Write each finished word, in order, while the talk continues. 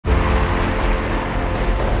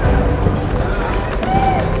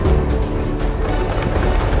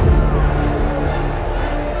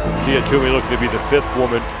Toomey looking to be the 5th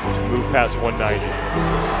woman to move past 190.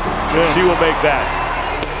 Yeah. She will make that.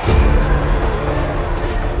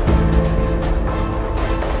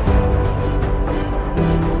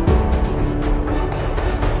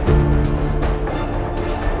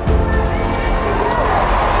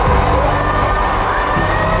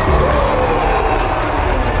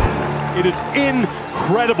 It is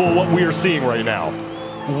incredible what we are seeing right now.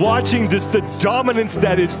 Watching just the dominance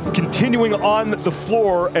that is continuing on the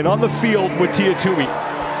floor and on the field with Tia Toomey.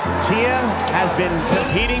 Tia has been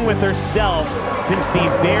competing with herself since the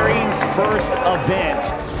very first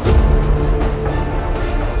event.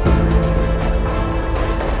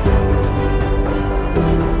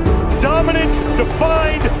 Dominance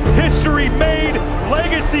defined, history made,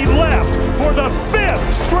 legacy left for the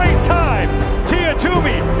 5th straight time. Tia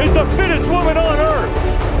Toomey is the fittest woman on earth.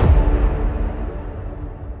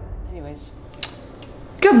 Anyways,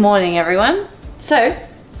 good morning everyone. So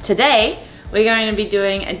today we're going to be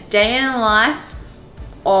doing a day in the life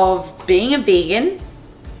of being a vegan,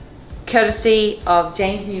 courtesy of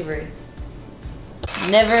James Newbury.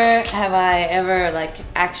 Never have I ever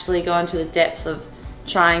actually gone to the depths of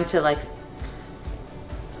trying to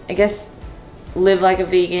I guess live like a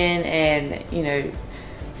vegan and, you know,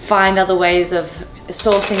 find other ways of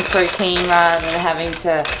sourcing protein rather than having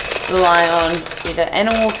to rely on either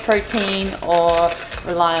animal protein or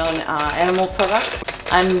rely on animal products.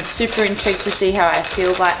 I'm super intrigued to see how I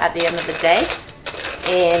feel at the end of the day,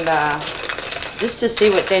 and just to see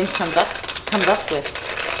what James comes up with.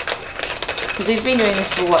 Because he's been doing this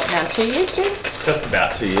for what now, 2 years, James? Just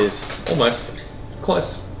about 2 years, almost.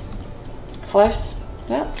 Close. Close.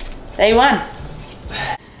 Well, day one.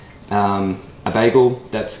 A bagel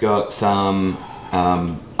that's got some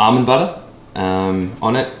almond butter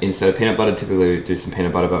on it instead of peanut butter. Typically we do some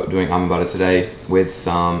peanut butter, but we're doing almond butter today with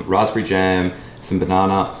some raspberry jam, some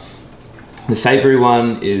banana. The savory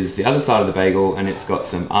one is the other side of the bagel, and it's got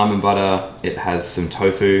some almond butter, it has some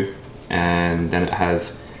tofu, and then it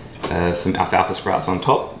has some alfalfa sprouts on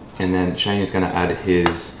top. And then Shane is going to add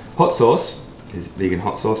his hot sauce, his vegan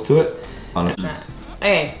hot sauce to it.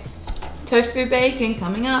 Okay, tofu bacon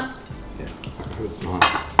coming up. Yeah, it's nice.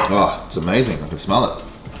 Oh, it's amazing. I can smell it.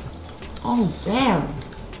 Oh, damn.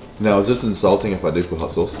 Now, is this insulting if I do put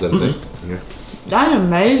hot sauce? Is that a thing? Yeah. That's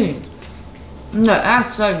amazing. No,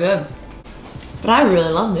 that's so good. But I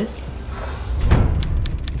really love this.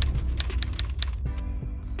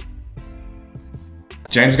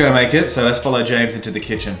 James is going to make it, so let's follow James into the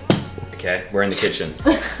kitchen. Okay, we're in the kitchen.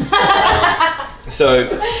 So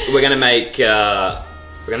we're gonna make a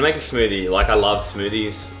smoothie. Like, I love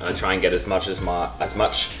smoothies. I try and get as much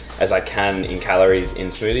as I can in calories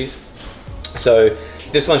in smoothies. So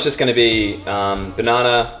this one's just gonna be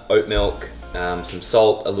banana, oat milk, some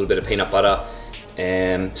salt, a little bit of peanut butter,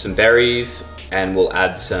 and some berries, and we'll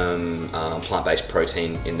add some plant-based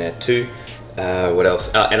protein in there too. What else?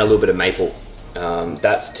 And a little bit of maple.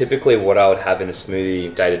 That's typically what I would have in a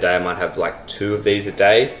smoothie day to day. I might have like 2 of these a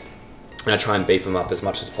day, and I try and beef them up as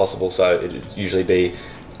much as possible. So it'd usually be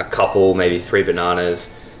a couple, maybe 3 bananas,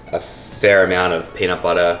 a fair amount of peanut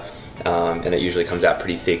butter, and it usually comes out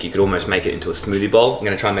pretty thick. You could almost make it into a smoothie bowl. I'm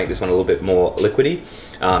gonna try and make this one a little bit more liquidy,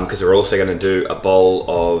 because we're also gonna do a bowl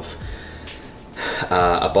of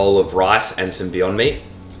rice and some Beyond Meat,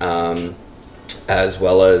 as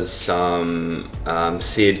well as some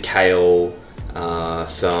seared kale,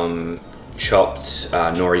 some chopped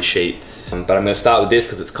nori sheets. But I'm gonna start with this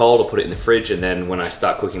because it's cold. I'll put it in the fridge, and then when I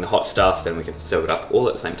start cooking the hot stuff, then we can serve it up all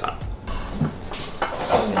at the same time.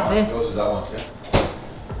 This. Yours is that one, yeah?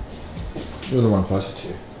 You're the one closest to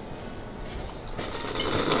you.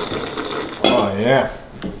 Oh yeah.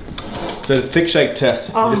 So the thick shake test.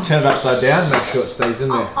 You just turn it upside down and make sure it stays in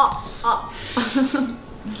there.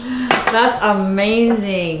 That's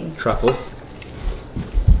amazing. Truffle.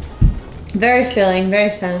 Very filling, very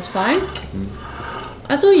satisfying.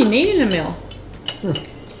 That's all you need in a meal.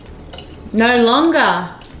 No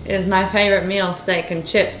longer is my favorite meal steak and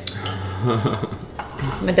chips.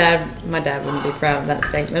 My dad wouldn't be proud of that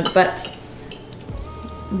statement, but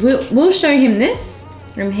we'll show him this,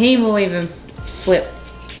 and he will even flip.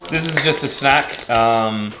 This is just a snack.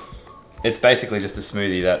 It's basically just a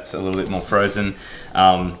smoothie that's a little bit more frozen.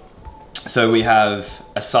 So we have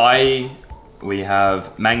acai, we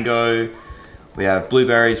have mango, we have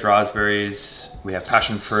blueberries, raspberries, we have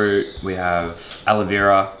passion fruit, we have aloe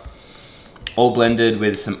vera, all blended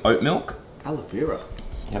with some oat milk. Aloe vera?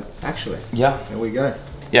 Yep. Actually? Yeah. There we go.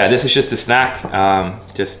 Yeah, this is just a snack,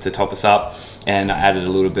 just to top us up, and I added a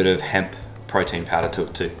little bit of hemp protein powder to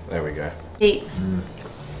it too. There we go. Eat.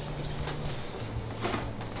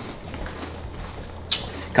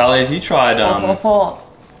 Carly, have you tried,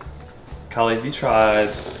 Carly, have you tried,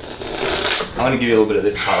 I'm gonna give you a little bit of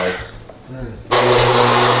this, Carly.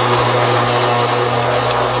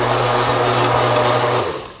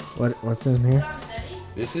 What's in here?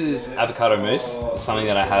 This is avocado mousse. It's something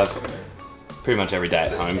that I have pretty much every day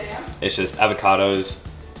at home. It's just avocados,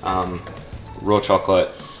 raw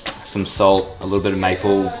chocolate, some salt, a little bit of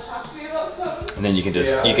maple, and then you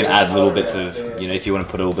can add little bits of, you know, if you want to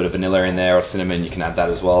put a little bit of vanilla in there or cinnamon, you can add that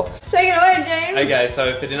as well. Take it away, James. Okay,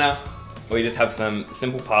 so for dinner, we just have some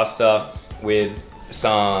simple pasta with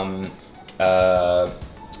some Whole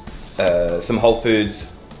Foods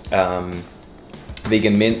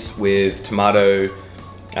vegan mince with tomato,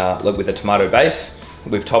 with a tomato base.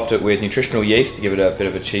 We've topped it with nutritional yeast to give it a bit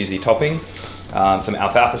of a cheesy topping. Some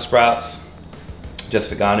alfalfa sprouts, just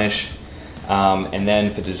for garnish. And then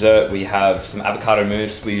for dessert, we have some avocado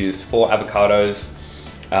mousse. We used 4 avocados.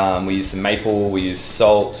 We used some maple, we used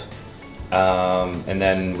salt. And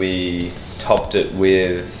then we topped it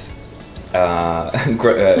with choc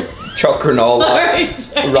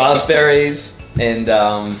granola, raspberries, and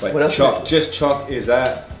what else? Choc, is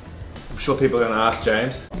that? I'm sure people are gonna ask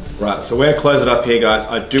James. Right, so we're gonna close it up here, guys.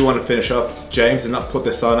 I do want to finish off. James did not put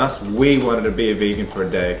this on us. We wanted to be a vegan for a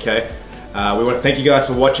day, okay? We want to thank you guys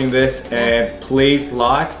for watching this, and please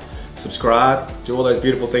like, subscribe, do all those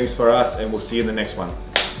beautiful things for us, and we'll see you in the next one.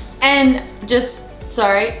 And just,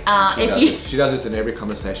 sorry, she does this in every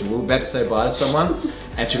conversation. We're about to say bye to someone,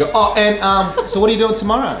 and she goes, oh, and so what are you doing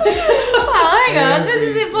tomorrow? Oh my God, this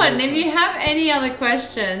is important. If you have any other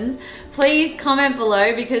questions, please comment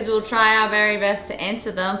below, because we'll try our very best to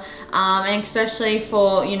answer them. And especially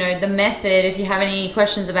for, you know, the method, if you have any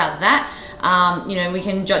questions about that, you know, we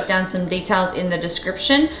can jot down some details in the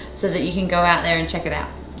description so that you can go out there and check it out.